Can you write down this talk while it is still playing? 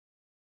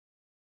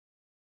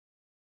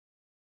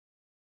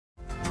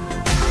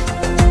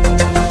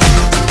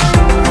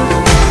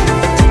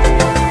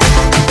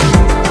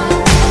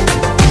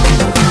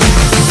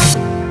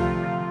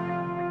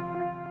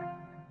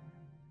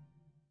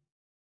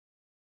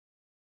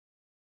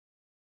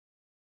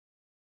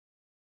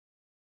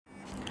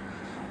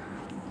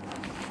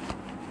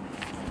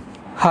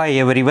Hi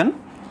everyone,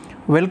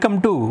 welcome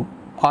to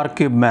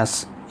R-Cube Maths,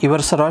 your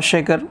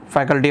Sarashekar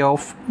Faculty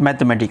of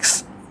Mathematics.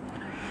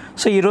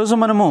 So, ఈరోజు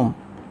మనము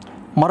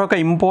మరొక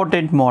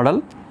important model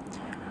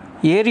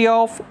area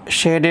of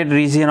shaded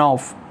region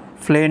of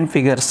plane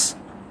figures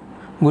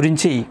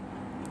గురించి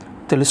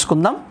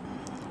తెలుసుకుందాం.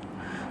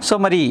 So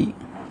మరి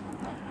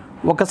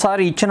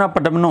ఒకసారి ఇచ్చిన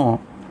పటమును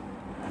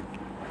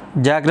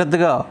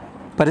జాగ్రత్తగా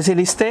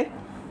పరిశీలిస్తే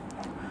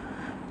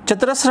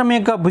చతురస్రం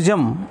యొక్క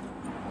భుజం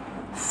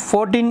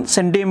 14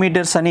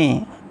 సెంటీమీటర్స్ అని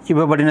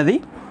ఇవ్వబడినది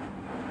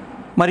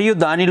మరియు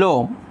దానిలో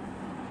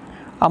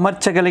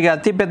అమర్చగలిగే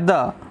అతిపెద్ద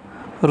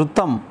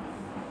వృత్తం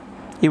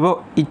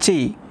ఇచ్చి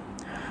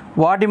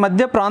వాటి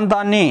మధ్య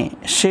ప్రాంతాన్ని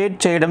షేడ్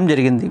చేయడం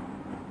జరిగింది.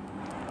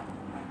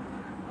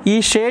 ఈ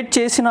షేడ్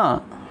చేసిన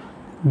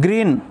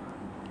గ్రీన్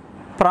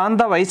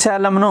ప్రాంత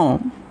వైశాల్యమును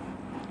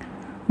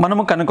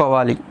మనము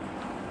కనుక్కోవాలి.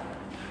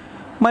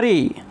 మరి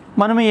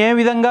మనము ఏ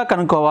విధంగా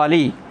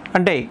కనుక్కోవాలి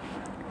అంటే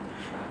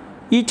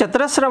ఈ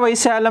చతురస్ర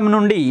వైశాల్యం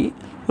నుండి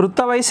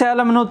వృత్త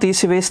వైశాల్యమును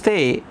తీసివేస్తే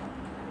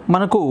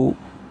మనకు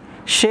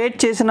షేడ్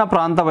చేసిన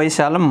ప్రాంత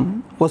వైశాల్యం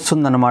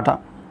వస్తుందన్నమాట.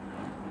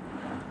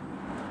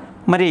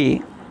 మరి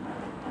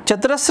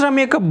చతురస్రం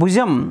యొక్క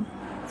భుజం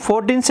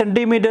 14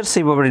 సెంటీమీటర్స్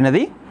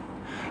ఇవ్వబడినది.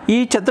 ఈ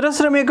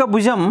చతురస్రం యొక్క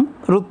భుజం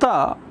వృత్త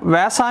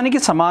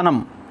వ్యాసానికి సమానం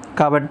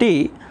కాబట్టి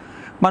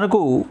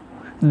మనకు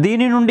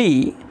దీని నుండి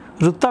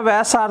వృత్త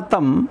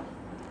వ్యాసార్థం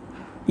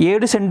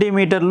 7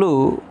 సెంటీమీటర్లు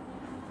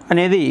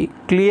అనేది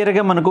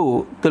క్లియర్గా మనకు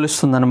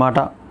తెలుస్తుందన్నమాట.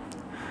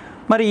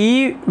 మరి ఈ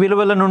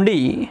విలువల నుండి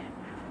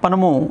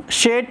మనము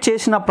షేడ్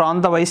చేసిన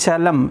ప్రాంత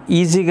వైశాల్యం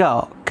ఈజీగా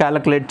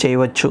క్యాలిక్యులేట్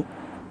చేయవచ్చు.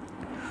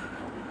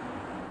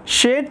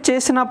 షేడ్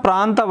చేసిన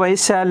ప్రాంత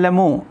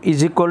వైశాల్యము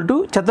ఈజ్ ఈక్వల్ టు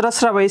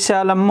చతురస్ర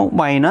వైశాల్యము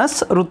మైనస్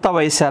వృత్త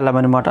వైశాల్యం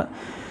అనమాట.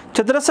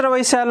 చతురస్ర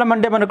వైశాల్యం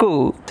అంటే మనకు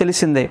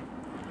తెలిసిందే.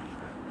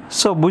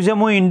 సో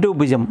భుజము ఇంటూ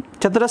భుజం,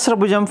 చతురస్ర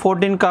భుజం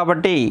 14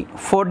 కాబట్టి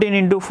 14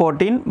 ఇంటూ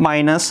 14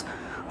 మైనస్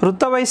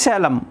వృత్త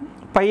వైశాల్యం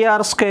పై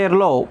ఆర్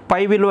స్క్వేర్లో పై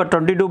విలువ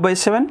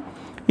 22/7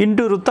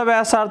 ఇంటూ వృత్త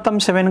వ్యాసార్థం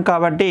 7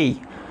 కాబట్టి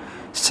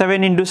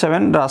 7 ఇంటూ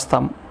 7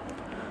 రాస్తాం.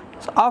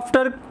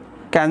 After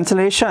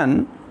cancellation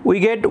we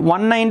get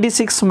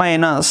 196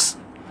 minus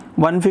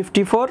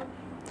 154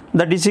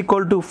 that is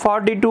equal to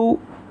 42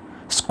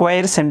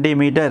 square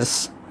centimeters.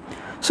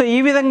 So ఈ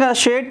విధంగా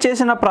షేడ్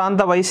చేసిన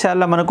ప్రాంత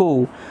వైశాల్యం మనకు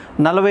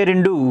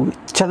 42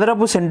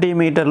 చదరపు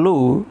సెంటీమీటర్లు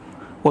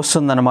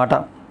వస్తుందన్నమాట.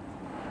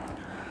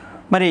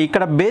 మరి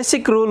ఇక్కడ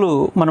బేసిక్ రూలు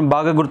మనం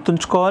బాగా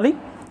గుర్తుంచుకోవాలి.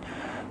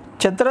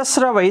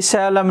 చతురస్ర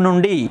వైశాల్యం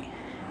నుండి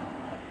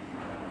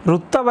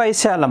వృత్త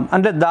వైశాల్యం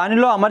అంటే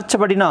దానిలో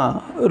అమర్చబడిన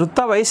వృత్త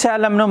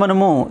వైశాల్యంను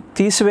మనము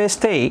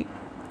తీసివేస్తే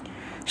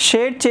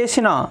షేడ్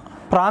చేసిన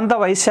ప్రాంత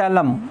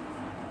వైశాల్యం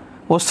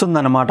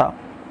వస్తుందన్నమాట.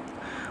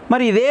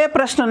 మరి ఇదే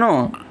ప్రశ్నను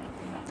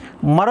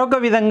మరొక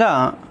విధంగా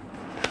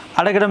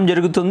అడగడం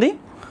జరుగుతుంది.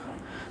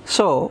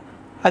 సో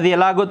అది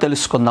ఎలాగో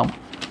తెలుసుకుందాం.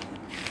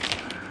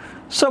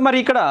 సో మరి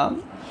ఇక్కడ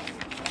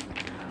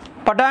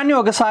పటాన్ని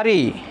ఒకసారి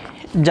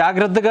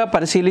జాగ్రత్తగా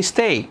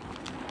పరిశీలిస్తే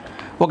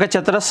ఒక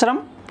చతురస్రం,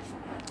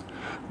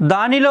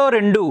 దానిలో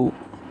రెండు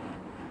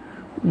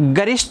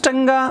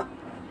గరిష్టంగా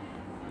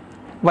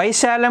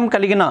వైశాల్యం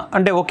కలిగిన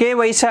అంటే ఒకే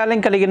వైశాల్యం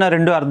కలిగిన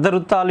రెండు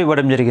అర్ధవృత్తాలు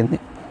ఇవ్వడం జరిగింది.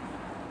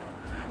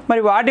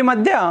 మరి వాటి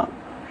మధ్య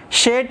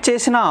షేడ్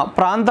చేసిన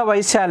ప్రాంత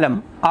వైశాల్యం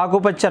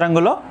ఆకుపచ్చ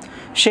రంగులో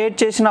షేడ్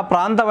చేసిన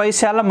ప్రాంత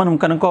వైశాల్యం మనం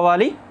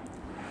కనుక్కోవాలి.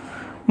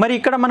 మరి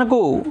ఇక్కడ మనకు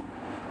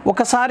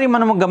ఒకసారి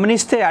మనము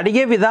గమనిస్తే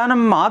అడిగే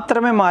విధానం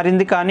మాత్రమే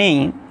మారింది, కానీ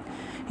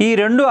ఈ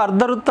రెండు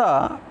అర్ధవృత్త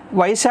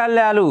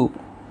వైశాల్యాలు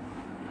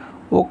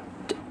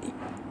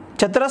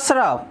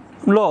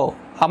చతురస్రంలో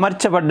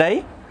అమర్చబడ్డాయి.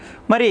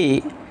 మరి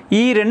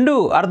ఈ రెండు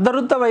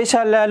అర్ధవృత్త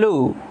వైశాల్యాలు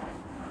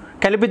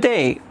కలిపితే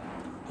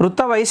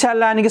వృత్త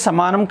వైశాల్యానికి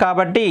సమానం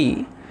కాబట్టి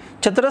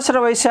చతురస్ర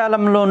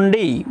వైశాల్యంలో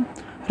నుండి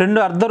రెండు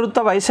అర్ధవృత్త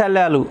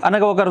వైశాల్యాలు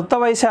అనగా ఒక వృత్త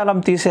వైశాల్యం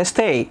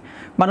తీసేస్తే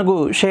మనకు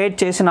షేడ్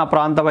చేసిన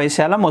ప్రాంత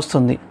వైశాల్యం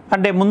వస్తుంది.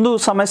 అంటే ముందు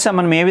సమస్య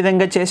మనం ఏ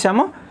విధంగా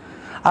చేశామో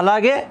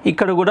అలాగే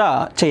ఇక్కడ కూడా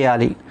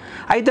చేయాలి.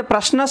 అయితే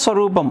ప్రశ్న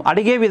స్వరూపం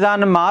అడిగే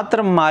విధానం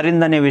మాత్రం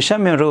మారిందనే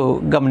విషయం మీరు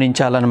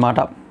గమనించాలన్నమాట.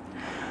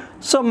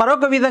 సో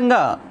మరొక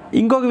విధంగా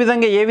ఇంకొక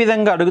విధంగా ఏ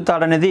విధంగా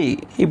అడుగుతాడనేది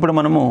ఇప్పుడు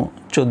మనము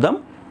చూద్దాం.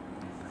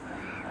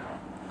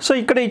 సో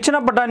ఇక్కడ ఇచ్చిన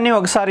పటాన్ని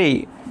ఒకసారి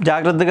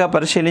జాగ్రత్తగా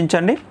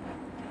పరిశీలించండి.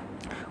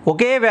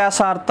 ఒకే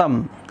వ్యాసార్థం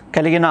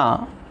కలిగిన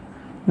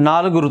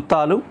 4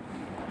 వృత్తాలు,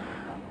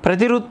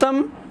 ప్రతి వృత్తం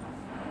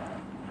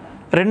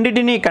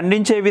రెండింటినీ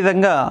ఖండించే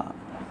విధంగా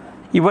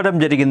ఇవ్వడం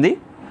జరిగింది.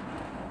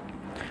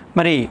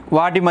 మరి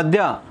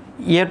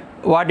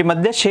వాటి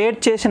మధ్య షేడ్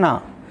చేసిన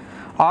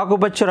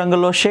ఆకుపచ్చ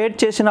రంగులో షేడ్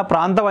చేసిన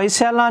ప్రాంత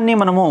వైశాల్యాన్ని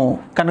మనము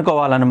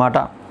కనుక్కోవాలన్నమాట.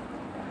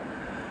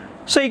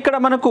 సో ఇక్కడ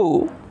మనకు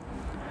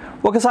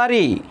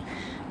ఒకసారి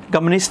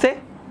గమనిస్తే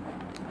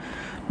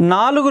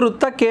 4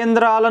 వృత్త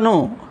కేంద్రాలను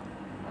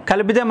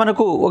కలిపితే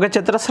మనకు ఒక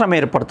చతురస్రం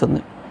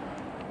ఏర్పడుతుంది.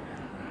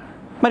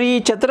 మరి ఈ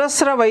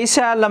చతురస్ర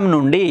వైశాల్యం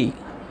నుండి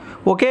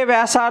ఒకే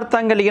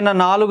వ్యాసార్థం కలిగిన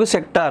 4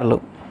 సెక్టార్లు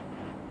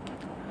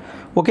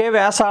ఒకే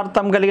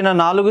వ్యాసార్థం కలిగిన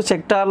 4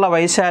 సెక్టార్ల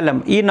వైశాల్యం,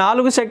 ఈ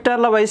 4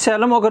 సెక్టార్ల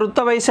వైశాల్యం ఒక వృత్త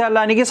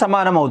వైశాల్యానికి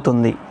సమానం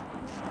అవుతుంది.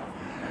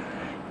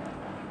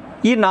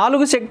 ఈ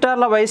 4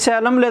 సెక్టార్ల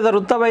వైశాల్యం లేదా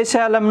వృత్త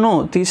వైశాల్యంను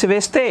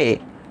తీసివేస్తే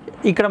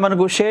ఇక్కడ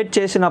మనకు షేడ్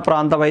చేసిన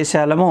ప్రాంత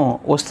వైశాల్యము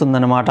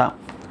వస్తుందన్నమాట.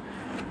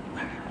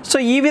 సో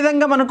ఈ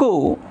విధంగా మనకు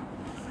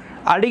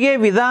అడిగే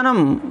విధానం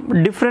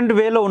డిఫరెంట్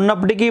వేలో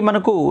ఉన్నప్పటికీ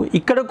మనకు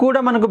ఇక్కడ కూడా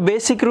మనకు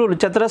బేసిక్ రూల్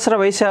చతురస్ర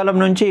వైశాల్యం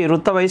నుంచి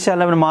వృత్త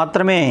వైశాల్యం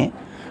మాత్రమే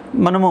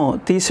మనము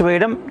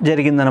తీసివేయడం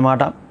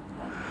జరిగిందనమాట.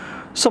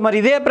 సో మరి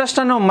ఇదే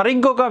ప్రశ్నను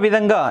మరింకొక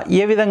విధంగా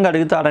ఏ విధంగా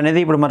అడుగుతాడనేది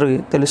ఇప్పుడు మరి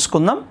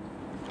తెలుసుకుందాం.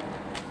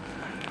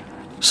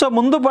 సో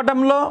ముందు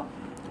పటంలో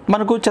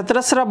మనకు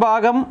చతురస్ర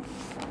భాగం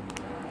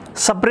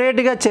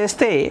సపరేట్గా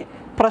చేస్తే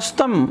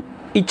ప్రస్తుతం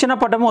ఇచ్చిన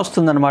పటము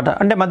వస్తుందన్నమాట.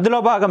 అంటే మధ్యలో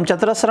భాగం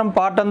చతురస్రం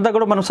పార్ట్ అంతా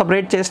కూడా మనం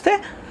సపరేట్ చేస్తే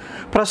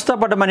ప్రస్తుత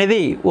పటం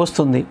అనేది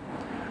వస్తుంది.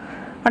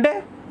 అంటే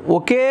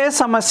ఒకే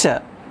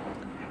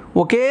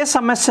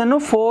సమస్యను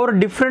 4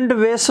 డిఫరెంట్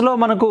వేస్లో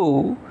మనకు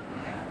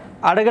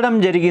అడగడం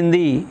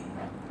జరిగింది.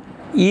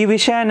 ఈ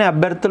విషయాన్ని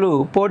అభ్యర్థులు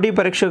పోటీ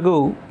పరీక్షకు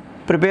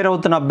ప్రిపేర్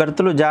అవుతున్న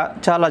అభ్యర్థులు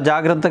చాలా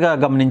జాగ్రత్తగా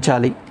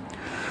గమనించాలి.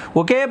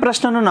 ఒకే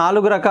ప్రశ్నను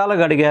 4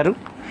 రకాలుగా అడిగారు.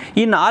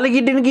 ఈ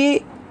 4టికి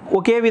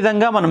ఒకే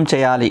విధంగా మనం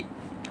చేయాలి.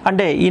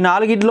 అంటే ఈ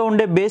 4టిలో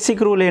ఉండే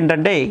బేసిక్ రూల్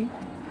ఏంటంటే,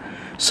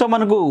 సో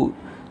మనకు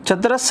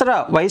చతురస్ర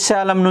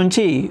వైశాల్యం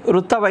నుంచి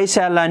వృత్త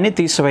వైశాల్యాన్ని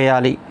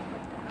తీసివేయాలి.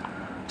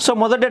 సో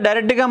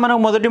డైరెక్ట్గా మనం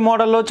మొదటి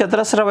మోడల్లో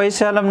చతురస్ర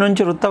వైశాల్యం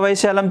నుంచి వృత్త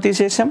వైశాల్యం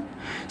తీసేసాం.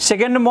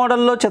 సెకండ్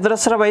మోడల్లో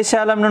చతురస్ర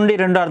వైశాల్యం నుండి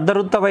 2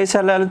 అర్ధవృత్త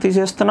వైశాల్యాలు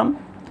తీసేస్తున్నాం.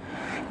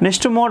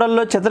 నెక్స్ట్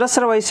మోడల్లో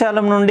చతురస్ర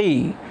వైశాల్యం నుండి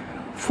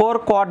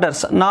 4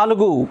 క్వార్టర్స్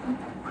 4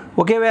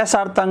 ఒకే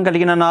వ్యాసార్థం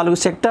కలిగిన 4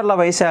 సెక్టార్ల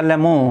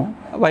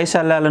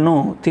వైశాల్యాలను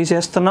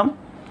తీసేస్తున్నాం.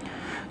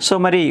 సో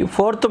మరి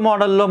 4th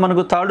మోడల్లో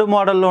మనకు 3rd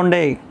మోడల్లో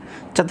ఉండే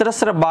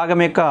చతురస్ర భాగం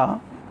యొక్క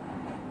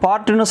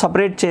పార్ట్ను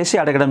సపరేట్ చేసి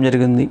అడగడం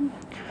జరిగింది.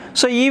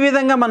 సో ఈ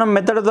విధంగా మనం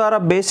మెథడ్ ద్వారా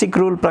బేసిక్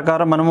రూల్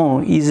ప్రకారం మనము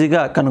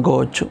ఈజీగా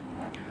కనుక్కోవచ్చు.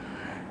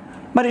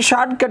 మరి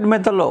షార్ట్ కట్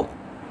మెథడ్లో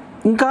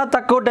ఇంకా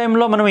తక్కువ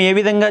టైంలో మనం ఏ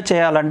విధంగా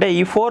చేయాలంటే,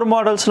 ఈ 4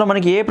 మోడల్స్లో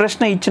మనకి ఏ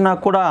ప్రశ్న ఇచ్చినా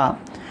కూడా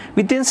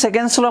వితిన్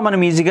సెకండ్స్లో మనం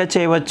ఈజీగా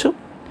చేయవచ్చు.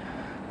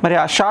 మరి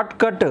ఆ షార్ట్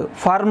కట్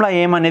ఫార్ములా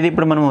ఏమనేది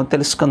ఇప్పుడు మనం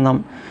తెలుసుకుందాం.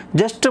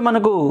 జస్ట్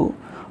మనకు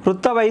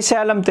వృత్త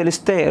వైశాల్యం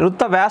తెలిస్తే,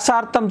 వృత్త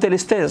వ్యాసార్థం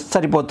తెలిస్తే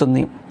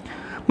సరిపోతుంది.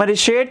 మరి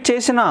షేడ్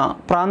చేసిన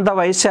ప్రాంత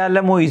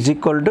వైశాల్యము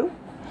 =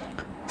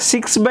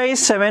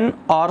 6/7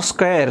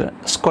 r²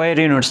 స్క్వేర్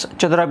యూనిట్స్,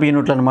 చదరపు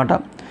యూనిట్లు అనమాట.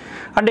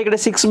 అంటే ఇక్కడ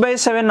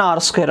 6/7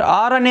 r².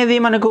 r అనేది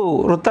మనకు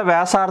వృత్త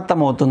వ్యాసార్థం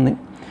అవుతుంది,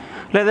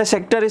 లేదా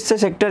సెక్టర్ ఇస్తే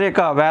సెక్టర్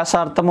యొక్క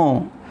వ్యాసార్థము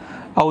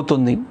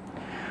అవుతుంది.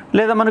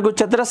 లేదా మనకు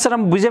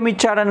చతురస్రం భుజం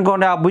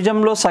ఇచ్చాడనుకోండి, ఆ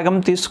భుజంలో సగం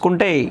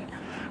తీసుకుంటే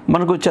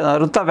మనకు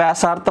వృత్త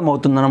వ్యాసార్థం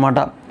అవుతుందన్నమాట.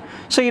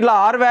 సో ఇలా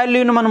r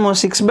వాల్యూని మనము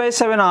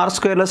 6/7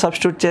 r²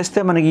 సబ్స్టిట్యూట్ చేస్తే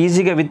మనకి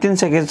ఈజీగా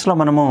వితిన్ సెకండ్స్లో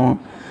మనము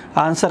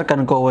ఆన్సర్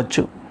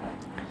కనుక్కోవచ్చు.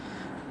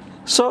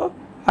 సో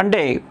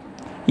అంటే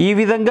ఈ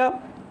విధంగా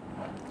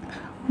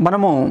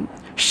మనము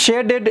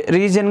షేడెడ్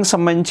రీజియన్కి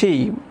సంబంధించి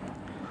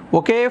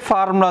ఒకే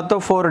ఫార్ములాతో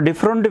 4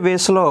 డిఫరెంట్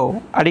వేస్లో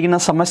అడిగిన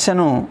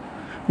సమస్యను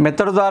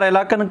మెథడ్ ద్వారా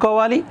ఎలా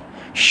కనుక్కోవాలి,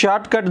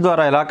 షార్ట్ కట్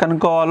ద్వారా ఎలా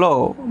కనుక్కోవాలో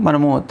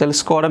మనము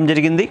తెలుసుకోవడం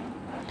జరిగింది.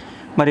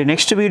 మరి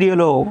నెక్స్ట్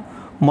వీడియోలో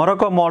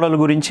మరొక మోడల్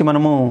గురించి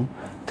మనము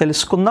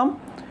తెలుసుకుందాం.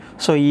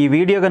 సో ఈ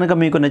వీడియో కనుక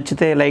మీకు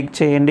నచ్చితే లైక్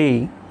చేయండి,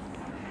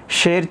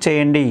 షేర్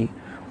చేయండి.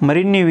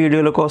 మరిన్ని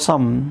వీడియోల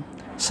కోసం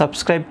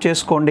సబ్స్క్రైబ్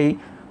చేసుకోండి.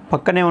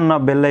 పక్కనే ఉన్న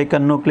బెల్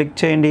ఐకాన్ను క్లిక్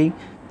చేయండి.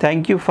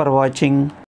 Thank you for watching.